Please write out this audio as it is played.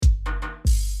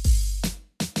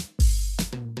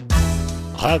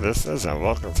Hi listeners and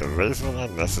welcome to Reasonable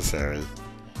and Necessary,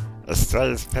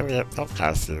 Australia's premier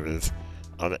podcast series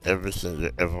on everything you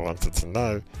ever wanted to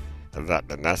know about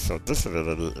the National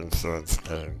Disability Insurance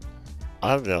Scheme.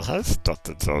 I'm your host,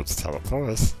 Dr. George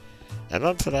Talopoulos, and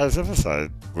on today's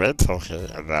episode, we're talking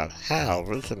about how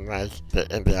we can make the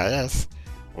NDIS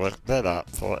work better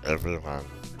for everyone.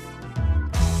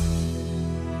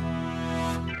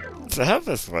 To help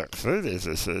us work through these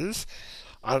issues,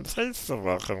 I'm pleased to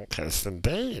welcome Kirsten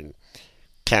Bean,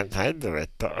 Campaign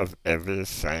Director of Every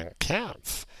Australian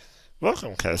Counts.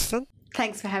 Welcome, Kirsten.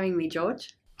 Thanks for having me,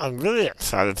 George. I'm really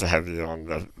excited to have you on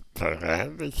the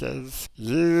program because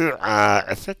you are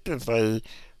effectively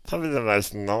probably the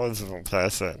most knowledgeable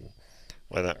person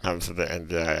when it comes to the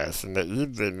NDIS, and that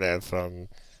you've been there from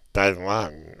day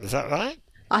one. Is that right?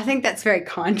 I think that's very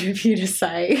kind of you to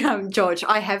say, George.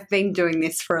 I have been doing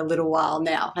this for a little while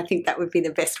now. I think that would be the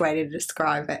best way to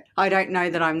describe it. I don't know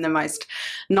that I'm the most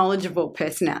knowledgeable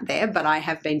person out there, but I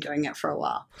have been doing it for a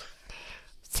while.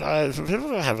 So, for people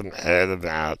who haven't heard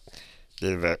about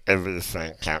the Every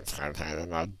Australian Counts campaign,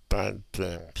 and I don't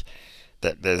think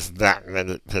that there's that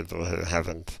many people who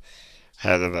haven't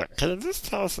heard of it, can you just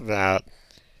tell us about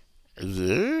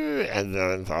you and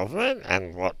your involvement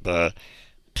and what the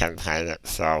campaign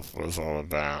itself was all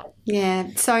about? Yeah,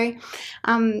 so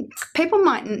people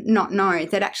might not know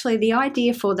that actually the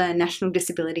idea for the National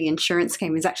Disability Insurance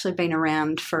Scheme has actually been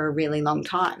around for a really long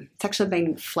time. It's actually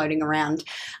been floating around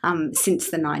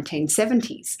since the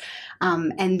 1970s.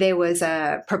 And there was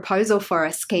a proposal for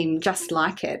a scheme just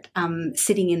like it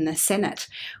sitting in the Senate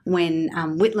when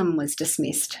Whitlam was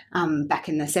dismissed back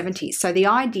in the 70s. So the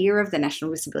idea of the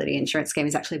National Disability Insurance Scheme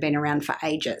has actually been around for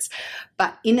ages.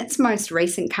 But in its most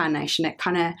recent incarnation, it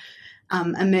kind of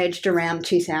emerged around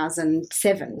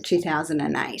 2007,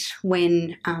 2008,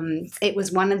 when it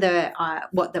was one of the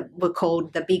were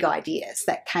called the big ideas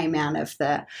that came out of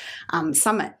the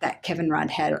summit that Kevin Rudd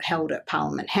held at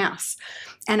Parliament House.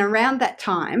 And around that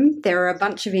time, there were a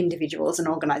bunch of individuals and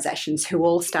organisations who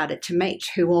all started to meet,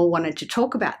 who all wanted to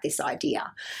talk about this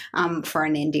idea for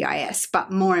an NDIS,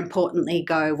 but more importantly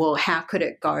go, well, how could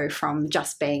it go from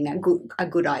just being a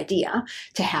good idea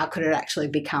to how could it actually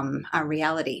become a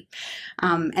reality?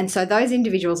 And so those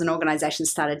individuals and organisations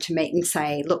started to meet and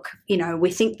say, look, we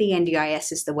think the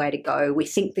NDIS is the way to go. We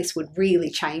think this would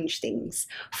really change things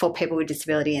for people with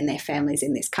disability and their families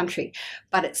in this country.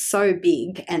 But it's so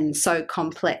big and so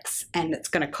complex, and it's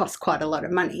going to cost quite a lot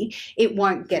of money. It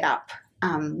won't get up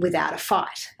without a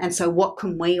fight. And so what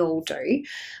can we all do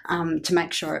to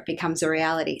make sure it becomes a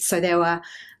reality? So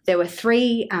there were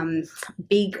three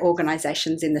big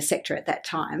organisations in the sector at that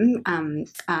time,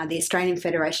 the Australian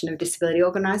Federation of Disability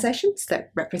Organisations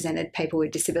that represented people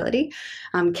with disability,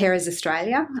 Carers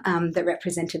Australia that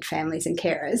represented families and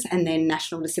carers, and then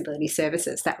National Disability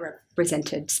Services that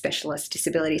represented specialist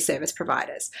disability service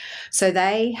providers. So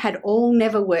they had all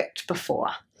never worked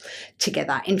before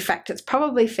together. In fact, it's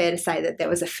probably fair to say that there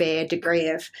was a fair degree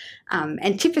of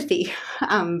antipathy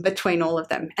between all of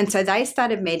them. And so they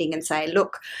started meeting and say,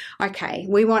 look, okay,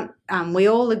 we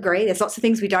all agree, there's lots of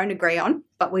things we don't agree on,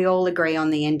 but we all agree on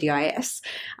the NDIS.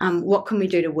 What can we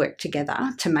do to work together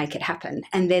to make it happen?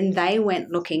 And then they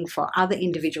went looking for other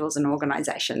individuals and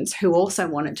organisations who also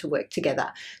wanted to work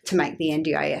together to make the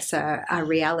NDIS a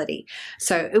reality.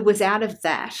 So it was out of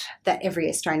that Every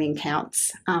Australian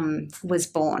Counts was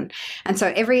born. And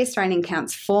so Every Australian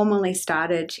Counts formally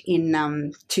started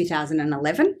in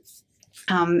 2011.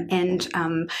 And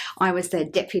I was the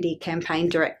Deputy Campaign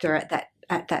Director at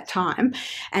that time.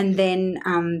 And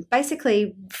then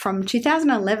basically from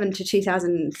 2011 to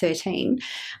 2013,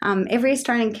 Every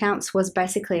Australian Counts was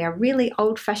basically a really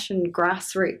old-fashioned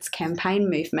grassroots campaign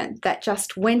movement that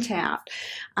just went out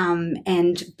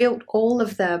and built all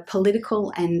of the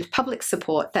political and public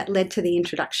support that led to the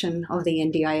introduction of the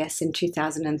NDIS in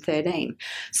 2013.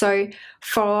 So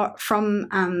from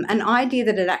an idea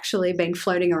that had actually been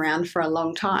floating around for a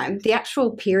long time, the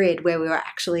actual period where we were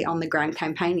actually on the ground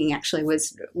campaigning actually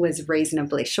was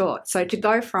reasonably short. So to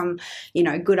go from,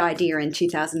 good idea in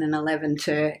 2011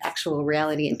 to actual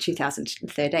reality in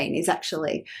 2013 is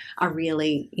actually a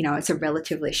really, it's a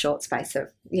relatively short space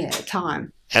of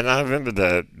time. And I remember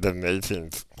the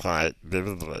meetings quite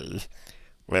vividly,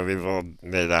 where we all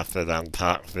meet up at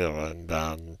Parkville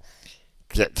and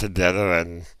get together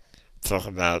and talk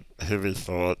about who we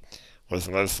thought was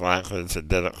most likely to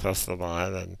get across the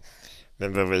line. And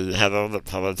remember we had all the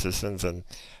politicians and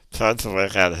tried to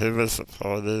work out who was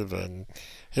supportive and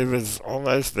who was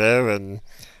almost there and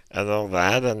all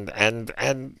that.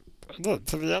 And look,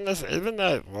 to be honest, even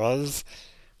though it was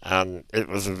a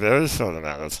very short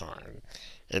amount of time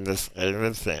in the scheme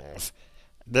of things,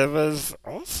 there was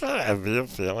also a real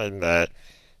feeling that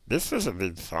this was a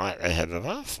big fight ahead of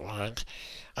us. Like,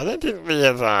 I don't think we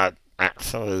ever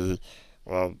actually,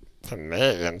 well, for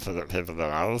me and for the people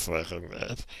that I was working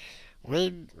with,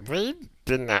 we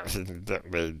didn't actually think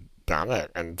that we'd done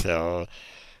it until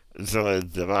Julie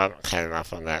Gillard came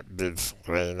up on that big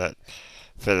screen at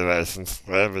Federation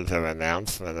Square with her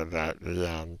announcement about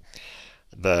the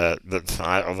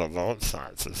site or the launch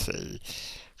sites as she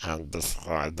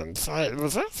described them. So it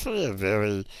was actually a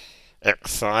very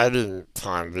exciting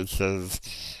time because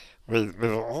we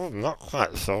were all not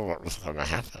quite sure what was going to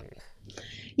happen.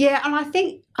 Yeah, and I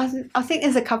think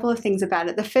there's a couple of things about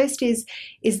it. The first is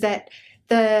that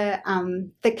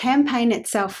the campaign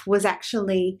itself was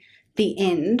actually the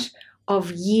end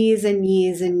of years and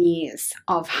years and years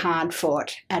of hard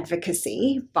fought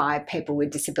advocacy by people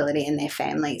with disability and their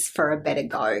families for a better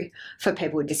go for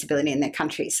people with disability in their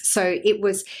countries. So it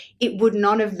would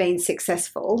not have been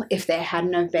successful if there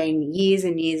hadn't have been years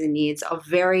and years and years of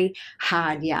very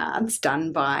hard yards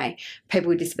done by people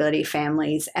with disability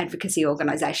families, advocacy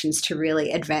organisations to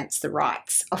really advance the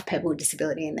rights of people with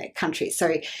disability in their countries.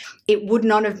 So it would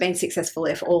not have been successful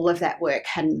if all of that work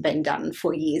hadn't been done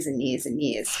for years and years and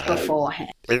years beforehand.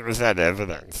 It was that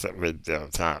evidence that we'd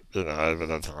built up, over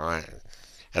the time,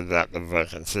 and that the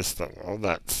broken system, all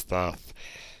that stuff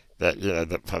that,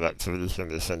 the Productivity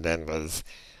Commission then was,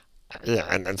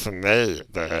 and for me,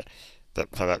 the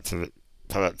Productivity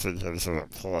Commission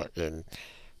report in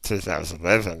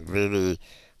 2011 really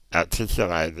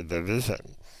articulated the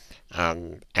vision.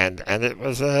 And it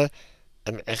was an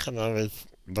economic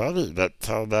body that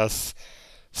told us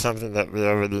something that we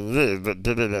already knew, but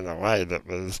did it in a way that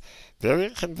was very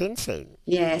convincing.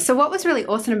 Yeah, so what was really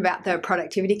awesome about the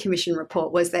Productivity Commission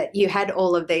report was that you had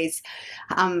all of these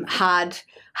hard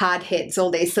heads,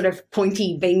 all these sort of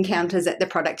pointy bean counters at the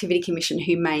Productivity Commission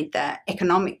who made the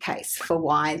economic case for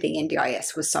why the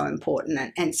NDIS was so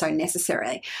important and so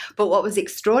necessary. But what was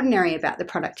extraordinary about the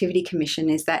Productivity Commission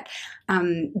is that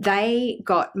they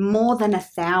got more than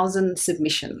 1,000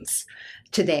 submissions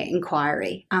to their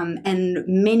inquiry. And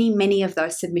many of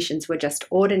those submissions were just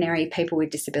ordinary people with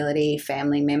disability,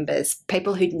 family members,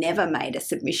 people who'd never made a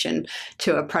submission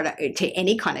to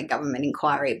any kind of government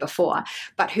inquiry before,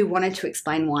 but who wanted to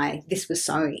explain why this was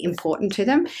so important to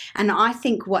them. And I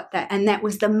think that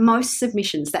was the most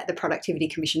submissions that the Productivity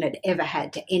Commission had ever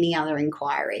had to any other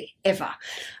inquiry, ever.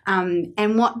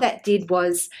 And what that did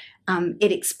was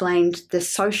it explained the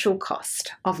social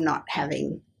cost of not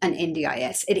having an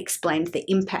NDIS. It explained the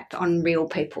impact on real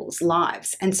people's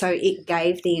lives. And so it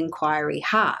gave the inquiry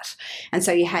heart. And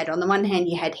so you had, on the one hand,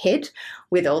 you had head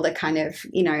with all the kind of,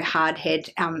 hard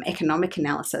head economic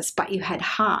analysis, but you had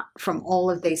heart from all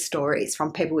of these stories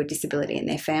from people with disability and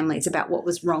their families about what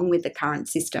was wrong with the current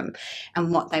system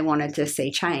and what they wanted to see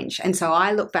change. And so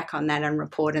I look back on that and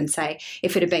report and say,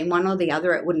 if it had been one or the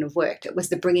other, it wouldn't have worked. It was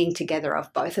the bringing together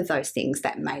of both of those things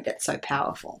that made it so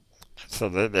powerful.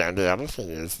 Absolutely, and the other thing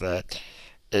is that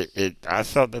I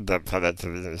thought that the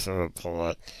Productivity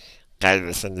report gave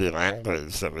us a new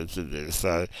language that we could use.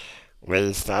 So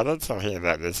we started talking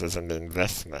about this as an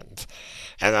investment.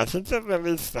 And I think that when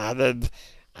we started,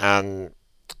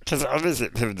 because obviously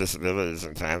people with disabilities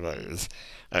and families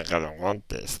are going to want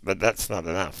this, but that's not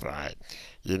enough, right?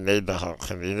 You need the whole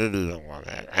community to want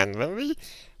it. And when we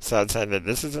started saying that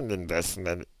this is an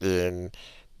investment in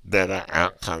better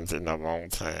outcomes in the long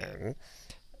term,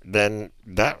 then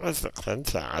that was the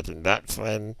clincher. I think that's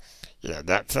when,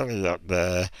 that's when we got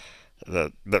the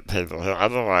people who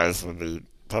otherwise would be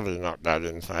probably not that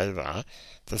in favour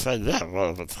to say, yeah, well,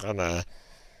 if it's going to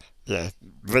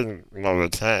bring more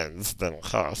returns than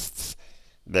costs,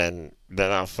 then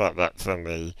I thought that's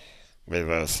when we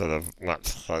were sort of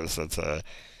much closer to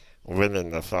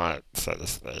winning the fight, so to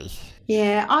speak.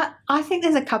 Yeah, I think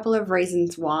there's a couple of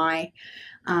reasons why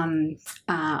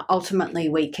ultimately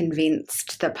we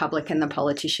convinced the public and the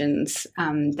politicians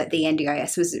that the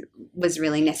NDIS was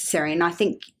really necessary. And I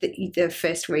think that the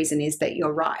first reason is that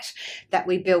you're right, that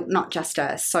we built not just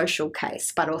a social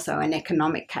case, but also an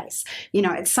economic case.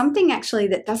 It's something actually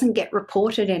that doesn't get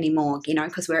reported anymore,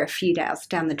 because we're a few days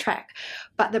down the track.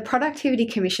 But the Productivity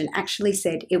Commission actually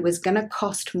said it was going to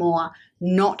cost more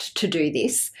not to do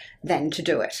this than to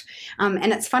do it.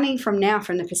 And it's funny from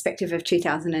the perspective of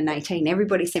 2018,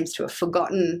 everybody seems to have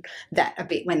forgotten that a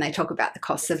bit when they talk about the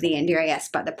costs of the NDIS,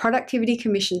 but the Productivity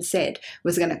Commission said it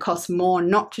was going to cost more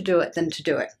not to do it than to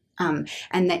do it.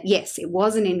 and that, yes, it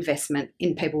was an investment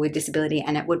in people with disability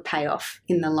and it would pay off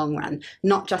in the long run,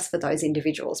 not just for those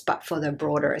individuals, but for the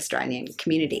broader Australian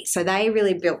community. So they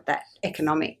really built that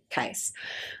economic case.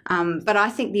 But I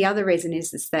think the other reason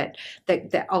is that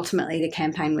ultimately the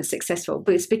campaign was successful,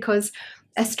 but it's because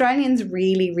Australians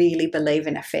really, really believe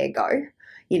in a fair go.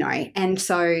 And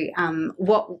so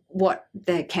what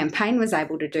the campaign was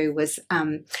able to do was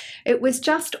it was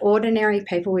just ordinary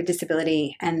people with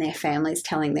disability and their families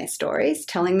telling their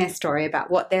story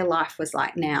about what their life was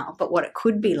like now, but what it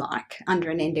could be like under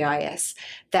an NDIS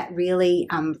that really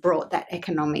brought that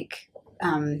economic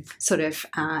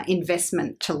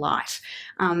investment to light.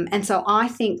 And so I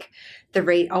think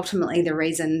ultimately the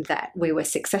reason that we were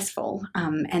successful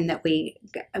and that we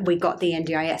got the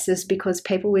NDIS is because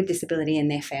people with disability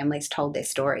and their families told their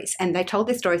stories, and they told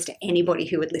their stories to anybody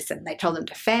who would listen. They told them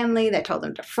to family, they told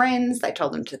them to friends, they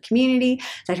told them to the community,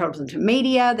 they told them to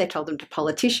media, they told them to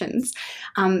politicians,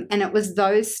 and it was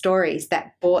those stories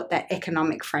that brought that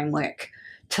economic framework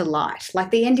to light.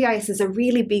 Like, the NDIS is a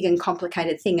really big and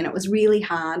complicated thing, and it was really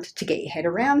hard to get your head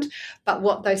around. But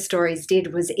what those stories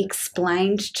did was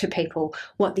explained to people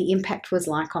what the impact was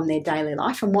like on their daily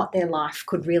life and what their life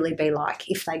could really be like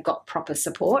if they got proper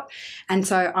support. And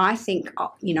so I think,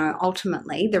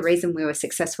 ultimately the reason we were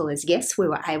successful is, yes, we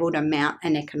were able to mount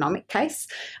an economic case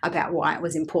about why it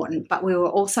was important, but we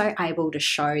were also able to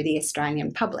show the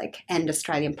Australian public and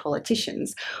Australian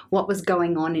politicians what was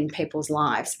going on in people's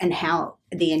lives and how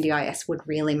the NDIS would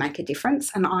really make a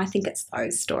difference. And I think it's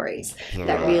those stories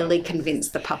that really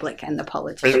convinced the public and the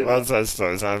politicians. It was those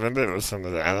stories. I remember it was some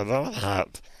of the, and I don't have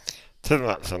too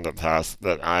much on the past,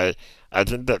 but I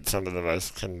think that some of the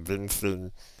most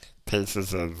convincing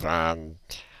pieces of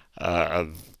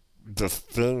just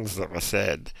things that were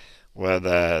said were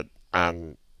that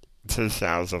 2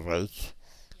 showers a week.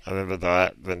 I remember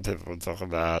that when people would talk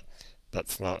about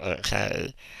that's not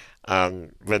okay.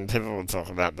 When people will talk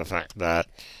about the fact that,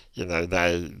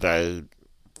 they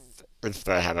if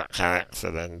they had a car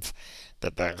accident,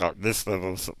 that they got this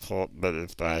level of support, but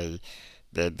if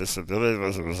their disability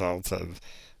was a result of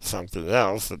something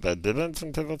else that they didn't,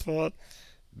 and people thought,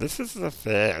 this is the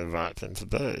fair and right thing to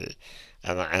do.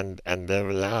 And there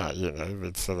we are,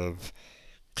 we've sort of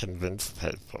convinced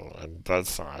people on both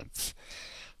sides,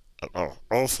 or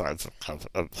all sides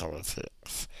of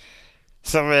politics.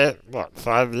 So we're,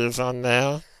 5 years on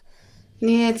now?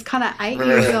 Yeah, it's kind of 8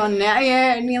 years on now.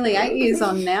 Yeah, nearly 8 years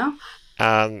on now.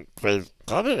 We've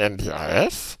got an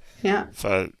NDIS. Yeah.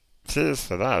 So cheers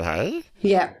for that, hey?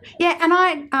 Yeah. Yeah,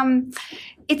 and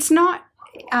it's not,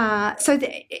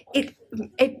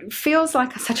 it feels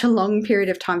like such a long period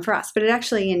of time for us, but it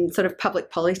actually, in sort of public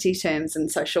policy terms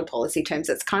and social policy terms,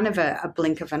 it's kind of a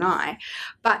blink of an eye.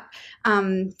 But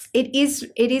it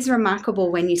is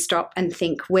remarkable when you stop and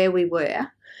think where we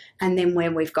were and then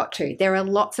where we've got to. There are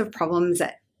lots of problems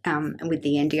with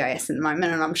the NDIS at the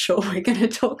moment, and I'm sure we're going to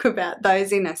talk about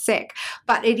those in a sec.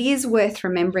 But it is worth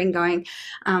remembering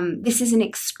this is an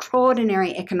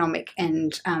extraordinary economic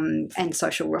and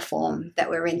social reform that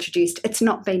we're introduced. It's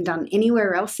not been done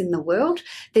anywhere else in the world.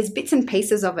 There's bits and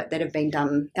pieces of it that have been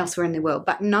done elsewhere in the world,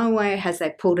 but nowhere has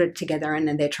they pulled it together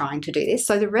and they're trying to do this.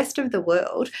 So the rest of the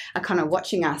world are kind of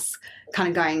watching us, kind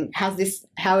of going, how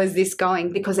is this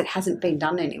going? Because it hasn't been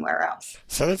done anywhere else.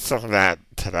 So let's talk about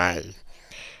today.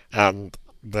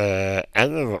 The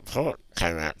annual report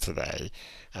came out today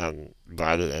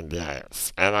by the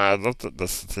NDIS, and I looked at the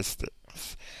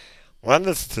statistics. One of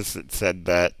the statistics said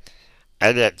that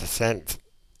 88%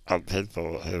 of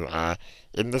people who are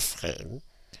in the scheme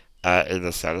are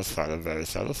either satisfied or very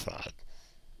satisfied.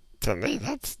 To me,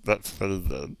 that's pretty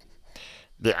good.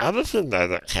 The other thing, though,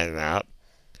 that came out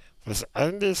was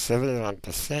only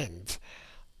 71%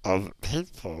 of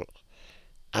people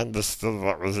understood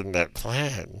what was in that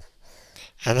plan.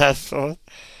 And I thought,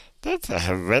 that's a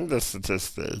horrendous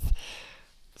statistic.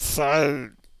 So,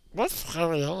 what's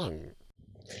going on?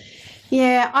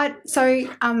 Yeah,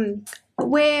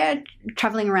 we're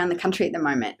travelling around the country at the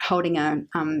moment holding a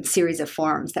series of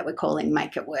forums that we're calling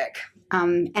Make It Work.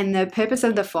 And the purpose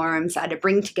of the forums are to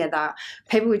bring together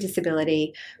people with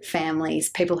disability, families,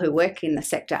 people who work in the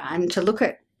sector, and to look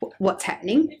at what's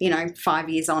happening, 5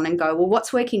 years on, and go, well,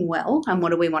 what's working well and what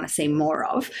do we want to see more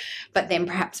of? But then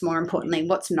perhaps more importantly,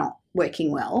 what's not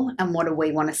working well and what do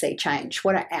we want to see change?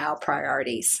 What are our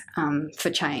priorities for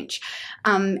change?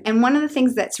 And one of the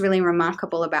things that's really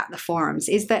remarkable about the forums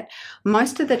is that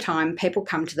most of the time people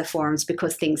come to the forums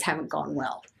because things haven't gone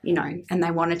well, and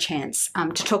they want a chance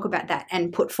to talk about that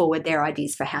and put forward their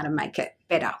ideas for how to make it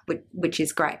better, which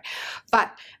is great.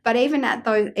 But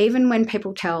even when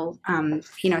people tell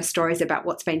stories about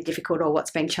what's been difficult or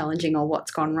what's been challenging or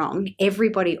what's gone wrong,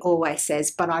 everybody always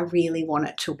says, "But I really want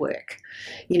it to work.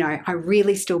 I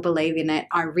really still believe in it.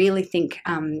 I really think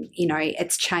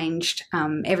it's changed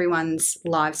everyone's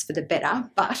lives for the better.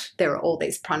 But there are all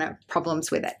these problems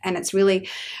with it." And it's really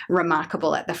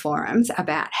remarkable at the forums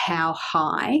about how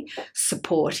high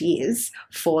support is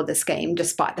for the scheme,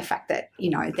 despite the fact that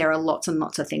there are lots and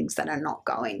lots of things that are not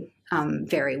going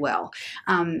very well.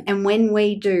 And when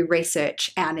we do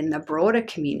research out in the broader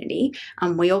community,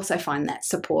 we also find that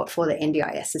support for the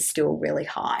NDIS is still really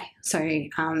high. So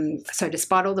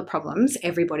despite all the problems,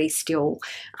 everybody still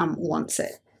wants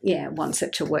it. Yeah, wants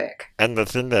it to work. And the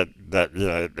thing that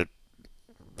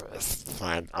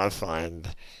I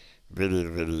find really,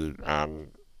 really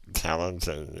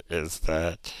challenging is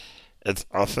that it's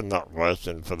often not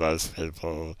working for those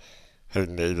people who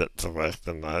need it to work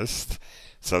the most.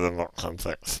 So the more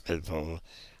complex people,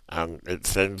 it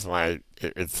seems like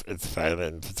it's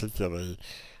failing, particularly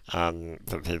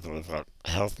for people who've got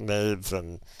health needs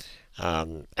and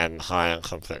higher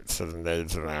complex sort of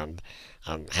needs around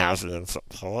housing and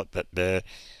support. That there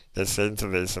seem to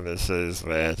be some issues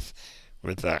with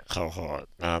that cohort.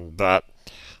 But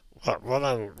what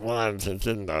I'm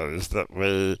thinking though is that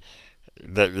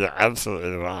you're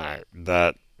absolutely right,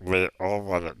 that we all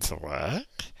want it to work,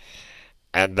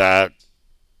 and that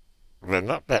we're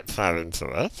not that far into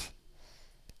it,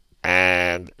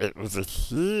 and it was a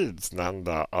huge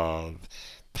number of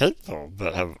people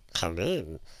that have come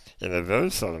in a very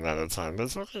short amount of time. We're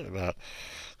talking about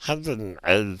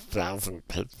 180,000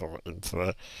 people into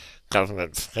a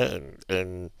government scheme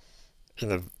in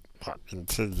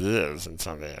 2 years in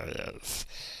some areas.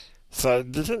 So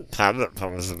do you think part of the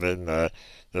problem has been the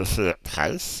sheer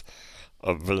pace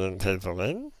of bringing people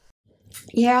in?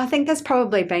 Yeah, I think there's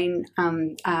probably been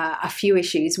a few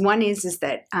issues. One is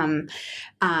that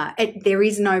there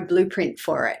is no blueprint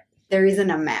for it. There isn't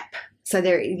a map. So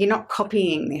you're not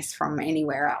copying this from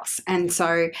anywhere else, and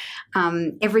so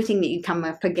everything that you come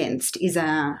up against is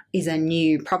a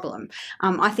new problem.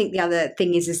 I think the other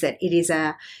thing is that it is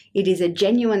a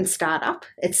genuine startup.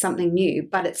 It's something new,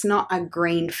 but it's not a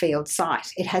greenfield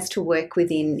site. It has to work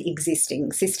within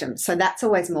existing systems. So that's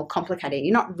always more complicated.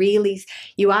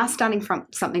 You are starting from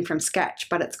something from scratch,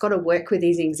 but it's got to work with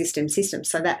these existing systems.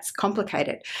 So that's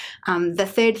complicated. The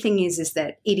third thing is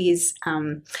that it's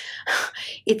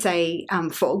a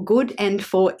for good and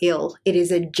for ill. It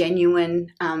is a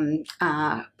genuine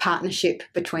partnership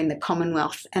between the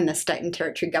Commonwealth and the state and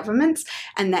territory governments,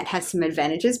 and that has some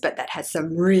advantages, but that has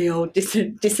some real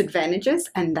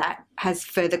disadvantages, and that has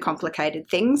further complicated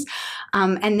things.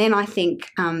 And then I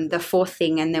think the fourth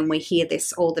thing, and then we hear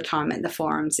this all the time at the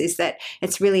forums, is that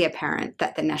it's really apparent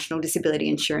that the National Disability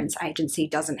Insurance Agency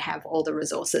doesn't have all the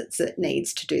resources it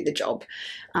needs to do the job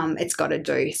it's got to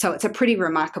do. So it's a pretty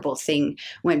remarkable thing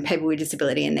when people with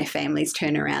disability and their families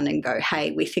turn around and go,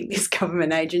 "Hey, we think this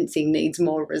government agency needs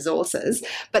more resources."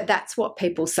 But that's what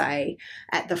people say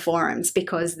at the forums,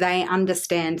 because they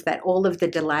understand that all of the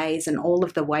delays and all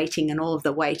of the waiting and all of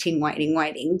the waiting,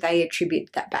 they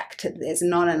attribute that back to there's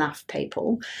not enough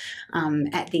people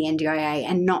at the NDIA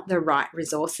and not the right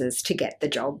resources to get the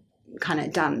job kind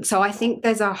of done. So I think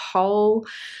there's a whole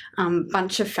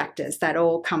bunch of factors that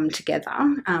all come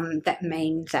together that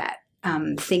mean that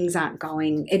things aren't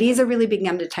going. It is a really big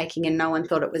undertaking and no one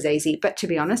thought it was easy, but to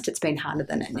be honest, it's been harder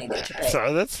than it needed to be. So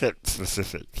let's get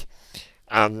specific.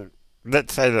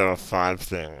 Let's say there are 5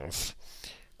 things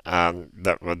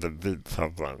that were the big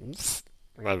problems,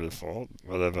 maybe 4,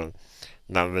 whatever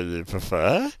number you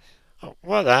prefer.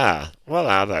 What are they? What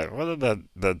are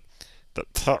the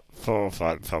top 4 or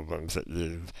 5 problems that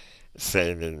you've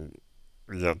seen in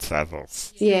your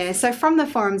travels? Yeah, so from the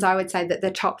forums, I would say that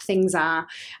the top things are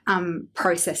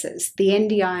processes. The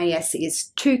NDIS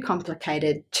is too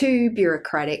complicated, too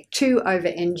bureaucratic, too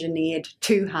over-engineered,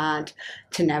 too hard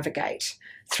to navigate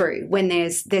through when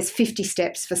there's 50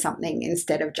 steps for something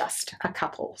instead of just a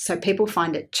couple. So people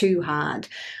find it too hard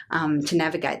to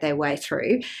navigate their way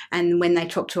through. And when they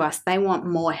talk to us, they want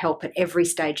more help at every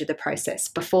stage of the process,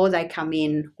 before they come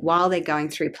in, while they're going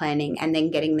through planning, and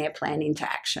then getting their plan into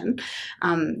action.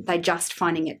 They're just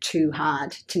finding it too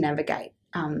hard to navigate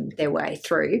their way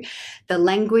through. The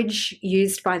language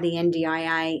used by the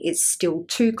NDIA is still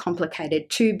too complicated,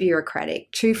 too bureaucratic,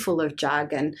 too full of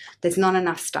jargon. There's not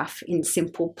enough stuff in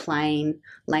simple, plain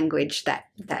language that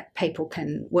people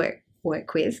can work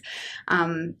with.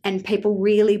 And people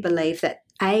really believe that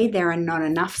A, there are not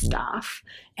enough staff,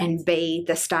 and B,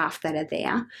 the staff that are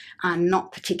there are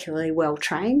not particularly well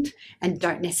trained and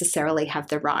don't necessarily have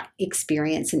the right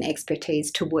experience and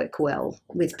expertise to work well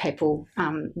with people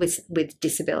with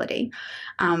disability.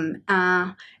 And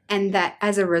that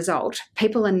as a result,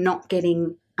 people are not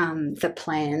getting the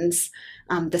plans,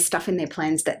 the stuff in their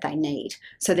plans that they need.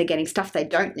 So they're getting stuff they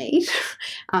don't need,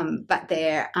 but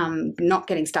they're not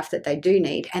getting stuff that they do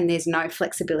need, and there's no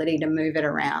flexibility to move it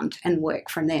around and work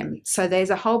from them. So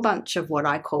there's a whole bunch of what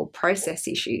I call process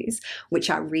issues, which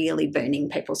are really burning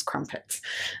people's crumpets.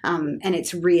 And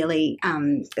it's really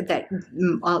that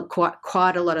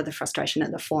quite a lot of the frustration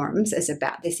at the forums is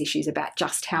about this issue, is about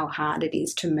just how hard it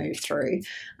is to move through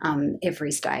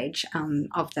every stage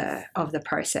of the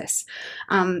process.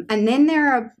 And then there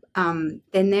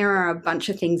are a bunch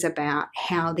of things about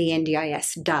how the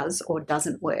NDIS does or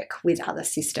doesn't work with other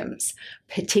systems,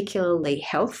 particularly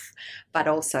health, but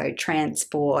also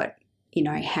transport,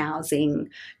 housing,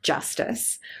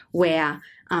 justice, where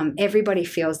everybody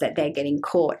feels that they're getting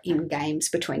caught in games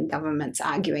between governments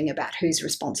arguing about who's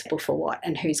responsible for what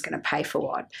and who's going to pay for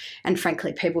what. And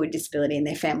frankly, people with disability and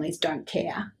their families don't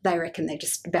care. They reckon they're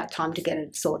just about time to get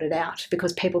it sorted out,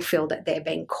 because people feel that they're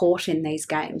being caught in these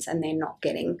games and they're not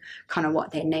getting kind of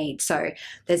what they need. So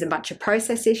there's a bunch of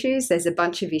process issues. There's a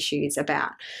bunch of issues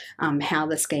about how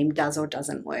the scheme does or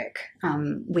doesn't work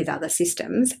with other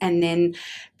systems. And then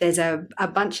there's a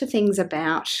bunch of things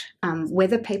about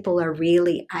whether people are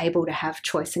really able to have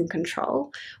choice and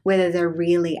control, whether there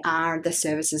really are the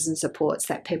services and supports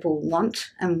that people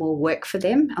want and will work for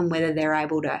them, and whether they're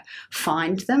able to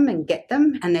find them and get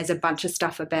them. And there's a bunch of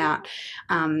stuff about,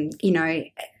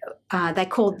 they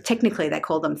call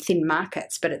them thin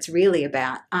markets, but it's really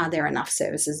about, are there enough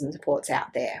services and supports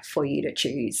out there for you to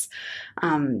choose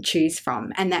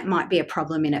from? And that might be a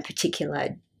problem in a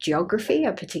particular geography,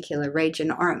 a particular region,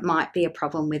 or it might be a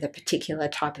problem with a particular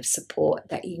type of support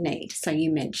that you need. So you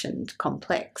mentioned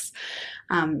complex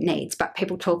needs, but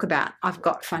people talk about, I've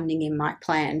got funding in my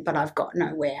plan, but I've got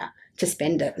nowhere to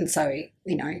spend it. And so,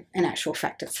 in actual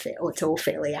fact, it's all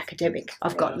fairly academic.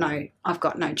 I've got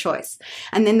no choice.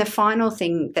 And then the final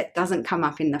thing that doesn't come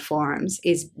up in the forums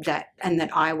is that, and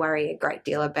that I worry a great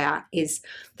deal about, is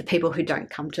the people who don't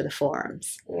come to the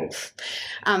forums.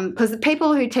 Because the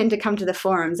people who tend to come to the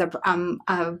forums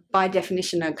are by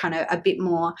definition are kind of a bit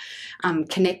more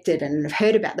connected and have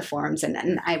heard about the forums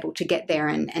and able to get there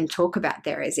and talk about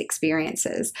their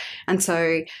experiences. And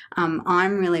so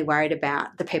I'm really worried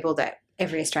about the people that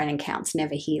Every Australian Counts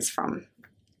never hears from.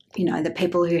 The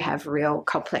people who have real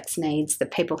complex needs, the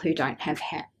people who don't have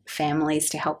families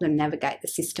to help them navigate the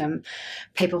system,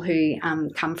 people who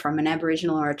come from an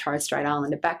Aboriginal or a Torres Strait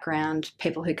Islander background,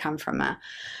 people who come from a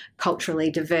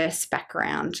culturally diverse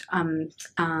background,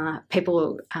 I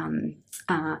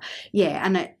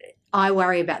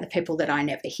worry about the people that I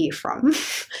never hear from,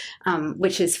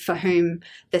 which is for whom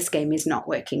the scheme is not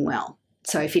working well.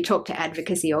 So if you talk to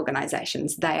advocacy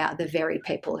organisations, they are the very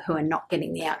people who are not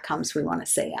getting the outcomes we want to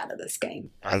see out of the scheme.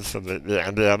 Absolutely.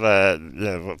 And the other,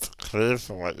 what's clear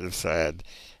from what you've said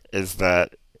is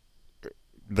that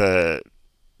the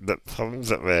problems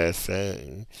that we're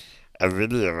seeing are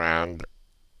really around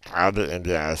how the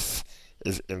NDIS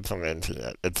is implementing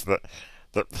it. It's the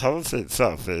policy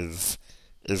itself is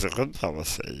a good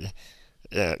policy.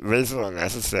 Yeah, reasonable and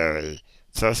necessary,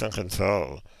 social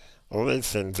control. All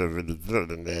these things are really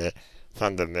good and they're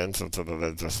fundamental to the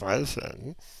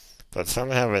legislation, but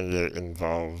somehow when you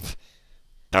involve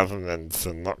governments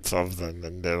and lots of them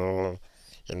and they're all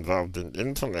involved in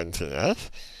implementing it,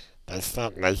 they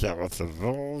start making up lots of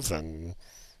rules and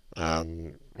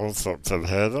all sorts of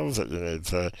hurdles that you need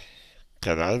to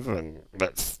get over, and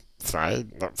let's say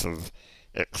lots of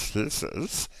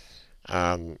excuses,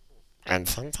 and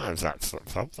sometimes that's the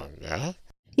problem, yeah?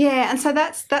 Yeah, and so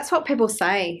that's what people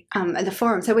say at the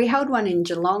forum. So we held one in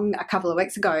Geelong a couple of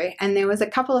weeks ago, and there was a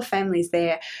couple of families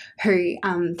there who,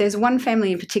 there's one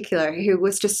family in particular who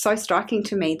was just so striking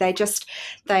to me. They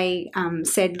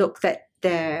said, look, that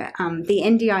the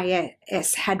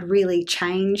NDIS had really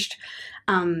changed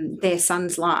their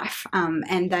son's life,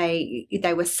 and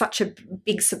they were such a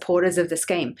big supporters of the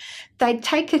scheme.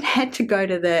 Had to go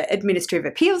to the Administrative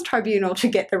Appeals Tribunal to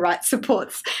get the right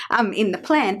supports in the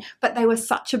plan, but they were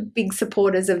such a big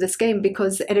supporters of the scheme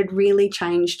because it had really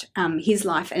changed his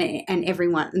life and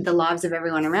the lives of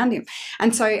everyone around him.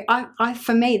 And so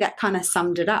for me, that kind of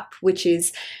summed it up, which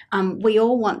is we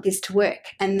all want this to work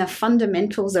and the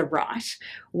fundamentals are right.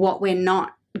 What we're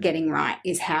not getting right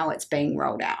is how it's being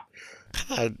rolled out.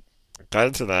 Can I go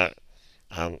to that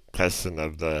question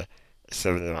of the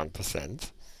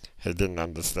 71% who didn't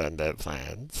understand their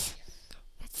plans?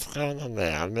 going on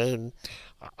there? I mean,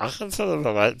 I can sort of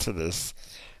relate to this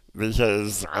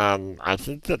because I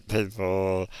think that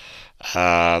people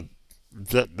uh,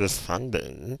 get this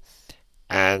funding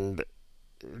and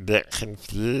get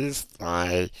confused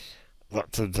by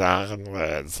lots of jargon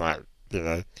words like,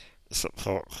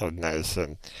 support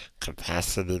coordination,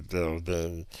 capacity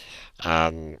building,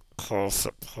 core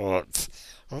supports,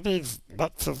 all these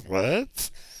lots of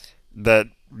words that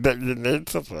you need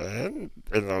to learn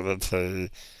in order to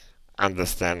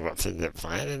understand what's in your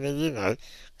plan, and then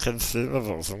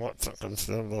consumables and what's a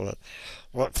consumable and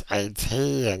what's AT,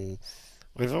 and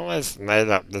we've always made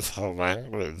up this whole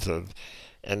language of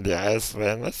NDIS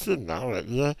where unless you know it,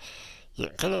 you're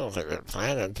gonna look at your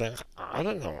plan and think, I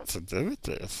don't know what to do with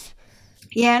this.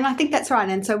 Yeah, and I think that's right.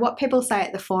 And so what people say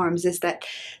at the forums is that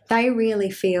they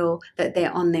really feel that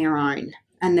they're on their own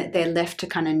and that they're left to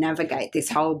kind of navigate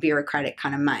this whole bureaucratic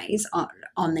kind of maze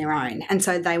on their own. And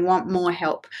so they want more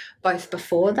help both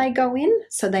before they go in,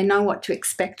 so they know what to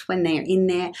expect when they're in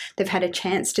there. They've had a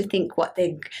chance to think what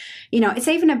they're, it's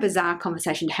even a bizarre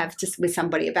conversation to have just with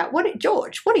somebody about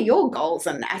George, what are your goals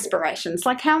and aspirations?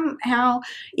 Like how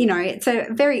it's a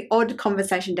very odd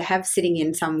conversation to have sitting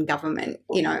in some government,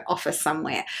 office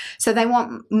somewhere. So they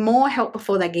want more help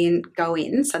before they go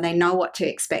in, so they know what to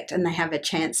expect and they have a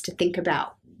chance to think about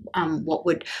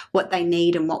what they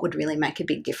need and what would really make a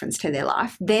big difference to their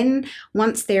life. Then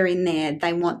once they're in there,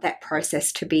 they want that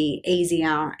process to be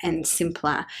easier and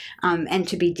simpler, and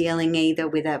to be dealing either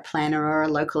with a planner or a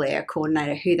local area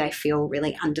coordinator who they feel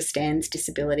really understands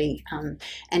disability,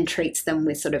 and treats them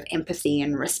with sort of empathy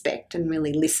and respect and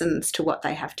really listens to what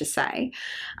they have to say.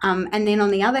 And then on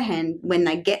the other hand, when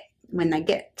they get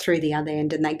through the other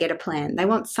end and they get a plan, they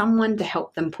want someone to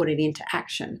help them put it into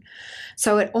action.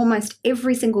 So at almost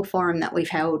every single forum that we've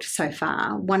held so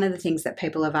far, one of the things that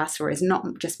people have asked for is not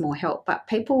just more help, but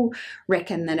people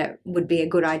reckon that it would be a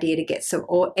good idea to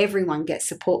or everyone gets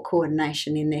support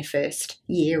coordination in their first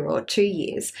year or 2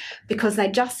 years, because they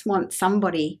just want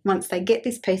somebody, once they get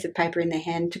this piece of paper in their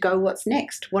hand, to go, what's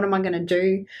next? What am I going to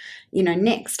do,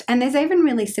 next? And there's even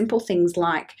really simple things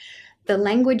like the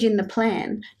language in the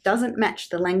plan doesn't match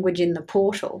the language in the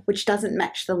portal, which doesn't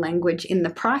match the language in the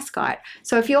price guide.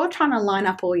 So if you're trying to line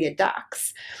up all your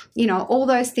ducks, all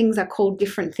those things are called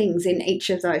different things in each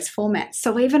of those formats.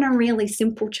 So even a really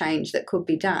simple change that could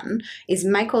be done is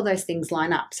make all those things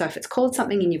line up. So if it's called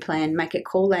something in your plan, make it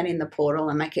call that in the portal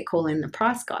and make it call in the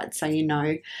price guide, so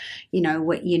where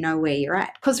you're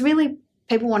at. Because really,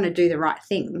 people want to do the right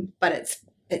thing, but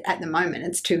at the moment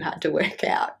it's too hard to work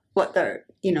out what that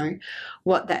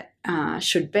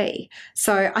should be.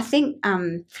 So I think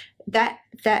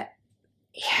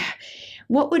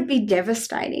what would be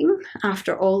devastating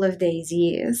after all of these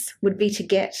years would be to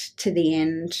get to the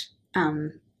end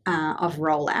of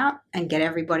rollout and get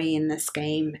everybody in the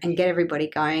scheme and get everybody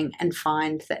going and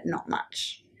find that not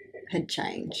much had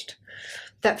changed.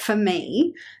 That for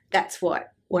me, that's what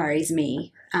worries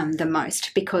me the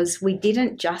most, because we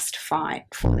didn't just fight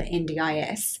for the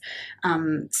NDIS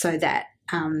so that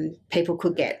people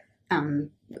could get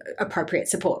appropriate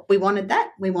support. We wanted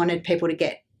that. We wanted people to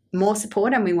get more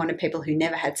support, and we wanted people who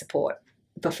never had support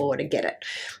before to get it.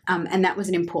 And that was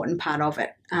an important part of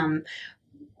it.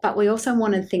 But we also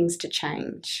wanted things to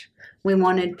change. We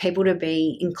wanted people to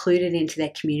be included into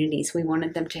their communities. We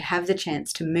wanted them to have the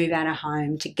chance to move out of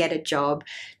home, to get a job,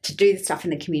 to do the stuff in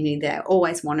the community they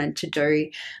always wanted to do,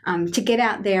 to get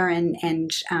out there and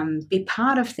be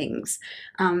part of things.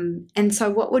 And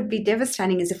so what would be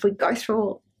devastating is if we go through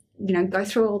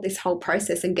all this whole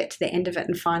process and get to the end of it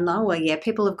and find,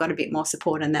 people have got a bit more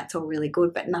support and that's all really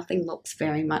good, but nothing looks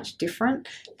very much different.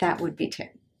 That would be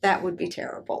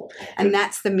terrible. And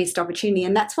that's the missed opportunity.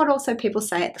 And that's what also people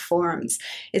say at the forums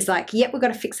is like, we've got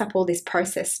to fix up all this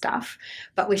process stuff,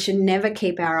 but we should never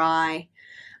keep our eye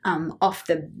off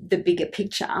the bigger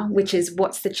picture, which is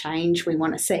what's the change we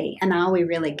want to see, and are we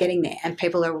really getting there? And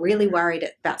people are really worried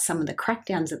about some of the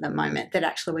crackdowns at the moment that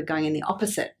actually we're going in the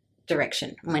opposite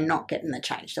direction and we're not getting the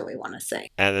change that we want to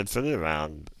see. And it's really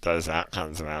around those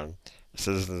outcomes around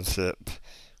citizenship,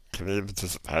 community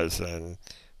participation,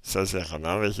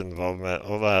 socioeconomic involvement,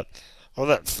 all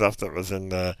that stuff that was in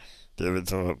the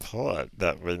original report,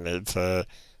 that we need to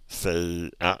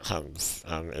see outcomes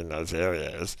in those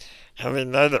areas. And we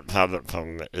know that part of the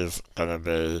problem is going to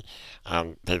be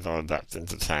people adapting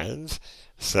to change,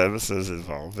 services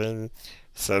evolving,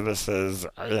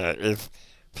 if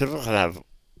people can have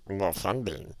more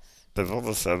funding, but if all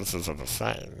the services are the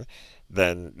same,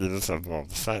 then you just have more of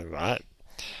the same, right?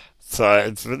 So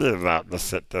it's really about the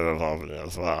sector evolving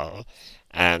as well,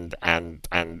 and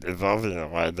evolving in a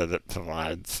way that it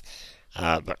provides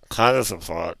the kind of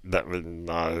support that we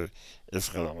know is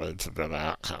going to lead to better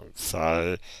outcomes.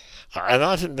 So, and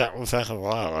I think that will take a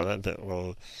while. I don't think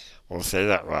we'll see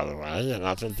that right away. And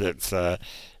I think it's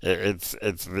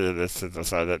realistic to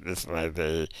say that this may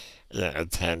be a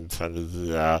 10, 20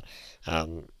 year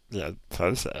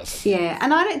process. Yeah,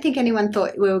 and I don't think anyone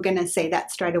thought we were going to see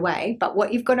that straight away. But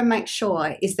what you've got to make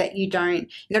sure is that you've got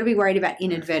to be worried about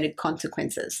inadvertent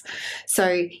consequences.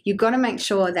 So you've got to make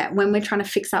sure that when we're trying to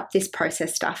fix up this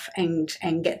process stuff and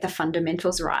get the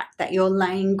fundamentals right, that you're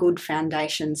laying good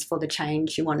foundations for the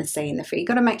change you want to see in the future. You've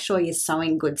got to make sure you're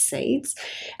sowing good seeds.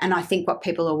 And I think what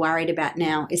people are worried about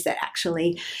now is that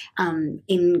actually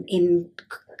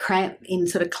in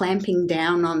sort of clamping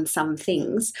down on some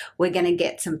things, we're going to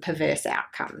get some perverse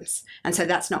outcomes. And so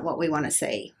that's not what we want to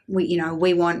see. We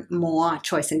want more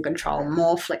choice and control,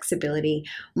 more flexibility,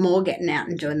 more getting out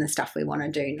and doing the stuff we want to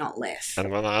do, not less. And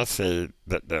when I see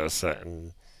that there are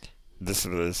certain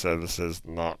disability services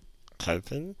not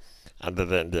coping under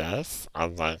the NDIS,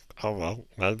 I'm like, oh well,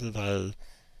 maybe they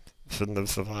shouldn't have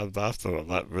survived after all.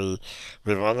 Like we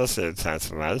want to see a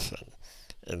transformation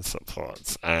in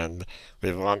supports, and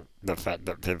we want the fact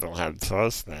that people have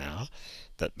choice now,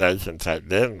 that they can take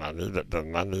their money, that the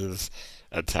money is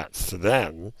attached to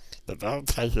them, that they'll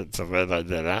take it to where they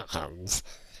get outcomes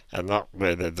and not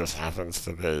where there just happens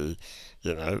to be,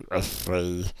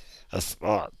 a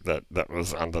spot that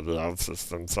was under the old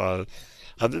system. So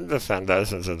I think the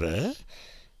foundations are there,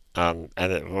 and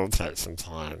it will take some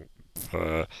time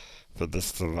for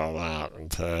this to roll out and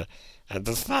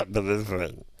to start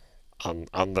delivering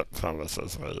on the promise,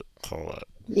 as we call it.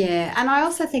 Yeah, and I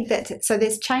also think that, so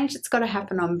there's change that's got to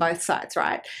happen on both sides,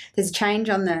 right? There's change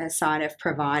on the side of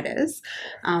providers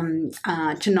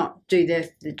to not do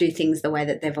things the way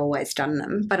that they've always done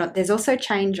them, but there's also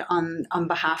change on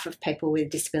behalf of people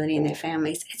with disability and their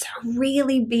families. It's a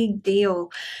really big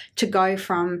deal to go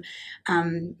from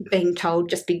being told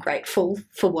just be grateful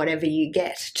for whatever you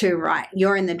get to, right,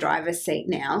 you're in the driver's seat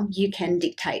now, you can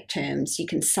dictate terms, you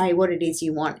can say what it is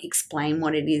you want, explain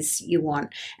what it is you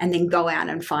want, and then go out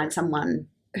and find someone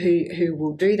who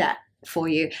will do that for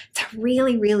you. It's a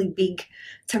really, really big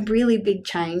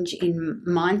change in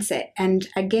mindset. And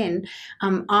again,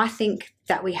 I think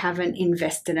that we haven't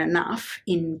invested enough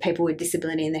in people with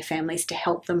disability and their families to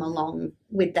help them along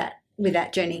with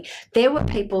that journey. There were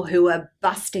people who were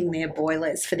busting their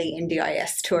boilers for the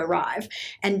NDIS to arrive,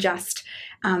 and just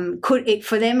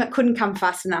for them it couldn't come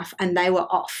fast enough, and they were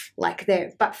off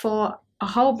but for a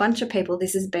whole bunch of people,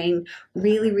 this has been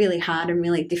really, really hard and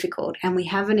really difficult, and we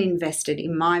haven't invested,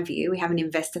 in my view,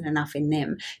 enough in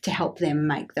them to help them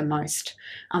make the most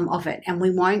of it. And we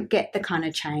won't get the kind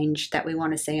of change that we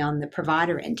want to see on the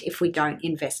provider end if we don't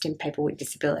invest in people with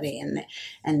disability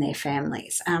and their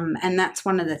families. And that's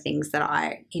one of the things that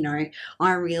I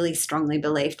really strongly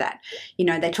believe that,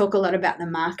 they talk a lot about the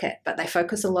market, but they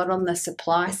focus a lot on the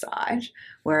supply side,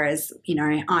 whereas,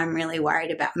 I'm really worried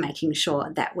about making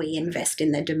sure that we invest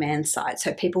in the demand side,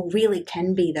 so people really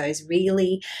can be those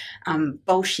really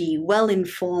bolshy,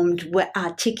 well-informed,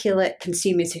 articulate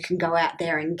consumers who can go out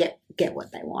there and get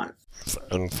what they want.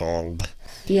 Informed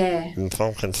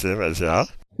consumers, yeah.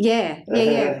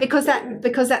 Yeah. Because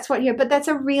that's what but that's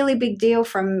a really big deal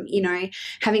from,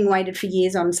 having waited for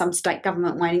years on some state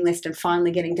government waiting list and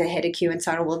finally getting to the head of queue and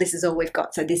saying, well, this is all we've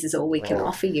got, so this is all we can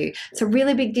offer you. It's a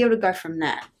really big deal to go from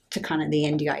that to kind of the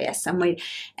NDIS,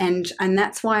 and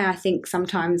that's why I think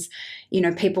sometimes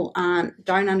people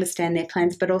don't understand their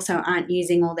plans, but also aren't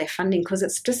using all their funding because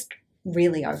it's just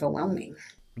really overwhelming.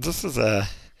 Just as a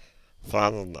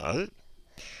final note,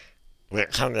 we're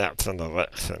coming out to an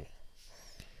election.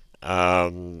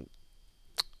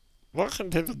 What can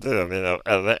people do? I mean,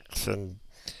 election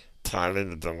time in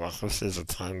the democracy is a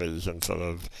time where you can sort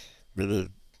of really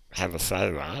have a say,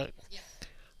 right? Yeah.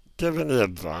 Do you have any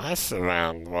advice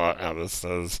around what our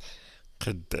listeners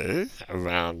could do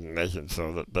around making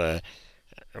sure that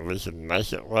we can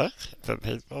make it work for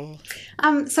people?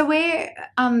 So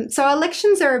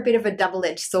elections are a bit of a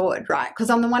double-edged sword, right?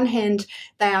 Because on the one hand,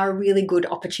 they are a really good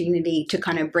opportunity to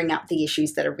kind of bring up the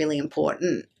issues that are really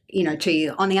important to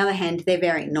you. On the other hand, they're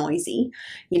very noisy,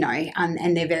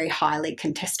 and they're very highly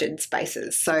contested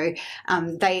spaces. So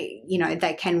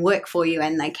they can work for you,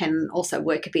 and they can also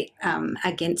work a bit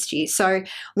against you. So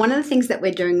one of the things that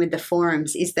we're doing with the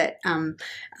forums is that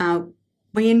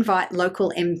we invite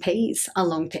local MPs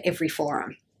along to every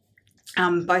forum.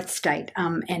 Both state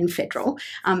and federal,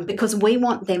 because we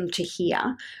want them to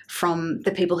hear from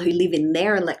the people who live in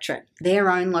their electorate, their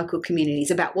own local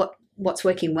communities, about what's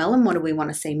working well and what do we want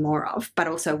to see more of, but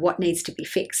also what needs to be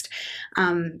fixed.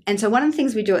 And so one of the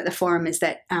things we do at the forum is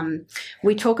that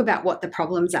we talk about what the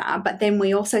problems are, but then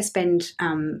we also spend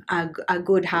a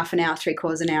good half an hour,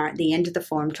 3/4 an hour at the end of the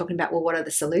forum talking about, well, what are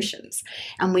the solutions?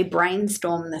 And we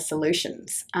brainstorm the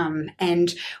solutions.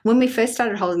 And when we first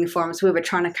started holding the forums, we were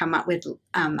trying to come up with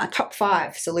a top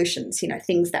 5 solutions,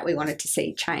 things that we wanted to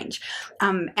see change.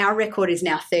 Our record is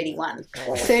now 31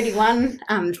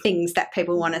 things that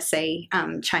people want to see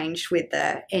changed with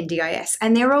the NDIS.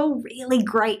 And they're all really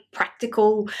great,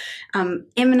 practical,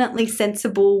 eminently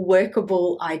sensible,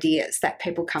 workable ideas that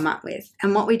people come up with.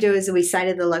 And what we do is we say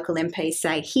to the local MPs,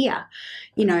 say, here,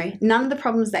 none of the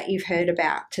problems that you've heard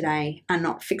about today are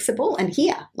not fixable. And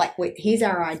here's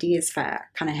our ideas for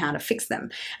kind of how to fix them.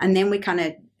 And then we kind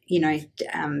of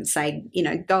say,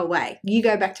 go away. You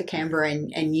go back to Canberra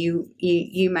and you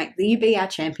be our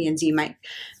champions. You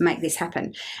make this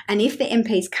happen. And if the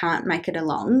MPs can't make it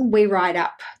along, we write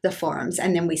up the forums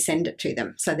and then we send it to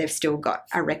them, so they've still got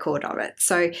a record of it.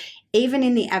 So even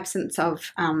in the absence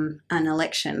of an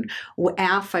election,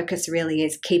 our focus really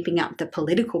is keeping up the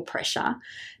political pressure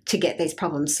to get these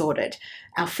problems sorted.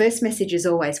 Our first message is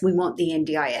always, we want the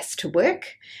NDIS to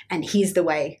work, and here's the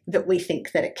way that we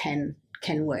think that it can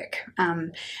work.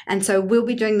 And so we'll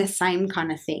be doing the same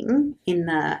kind of thing in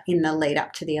the lead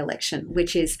up to the election,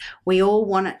 which is we all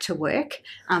want it to work.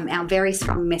 Our very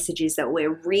strong message is that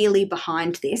we're really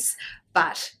behind this,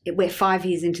 but we're 5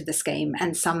 years into the scheme,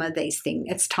 and some of these things,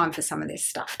 it's time for some of this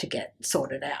stuff to get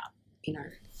sorted out,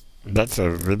 That's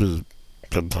a really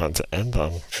good time to end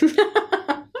on.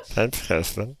 Thanks,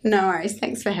 Kirsten. No worries.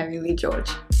 Thanks for having me,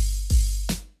 George.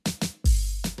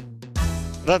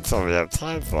 That's all we have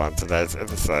time for on today's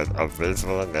episode of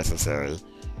Reasonable and Necessary,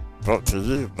 brought to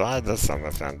you by the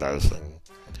Summer Foundation.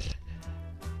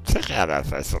 Check out our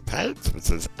Facebook page,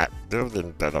 which is at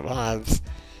Building Better Lives.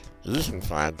 You can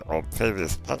find all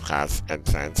previous podcasts and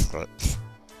transcripts.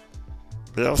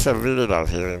 We also really love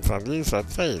hearing from you, so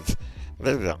please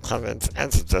leave your comments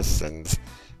and suggestions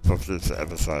for future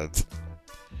episodes.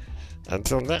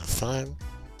 Until next time,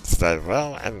 stay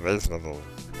well and reasonable.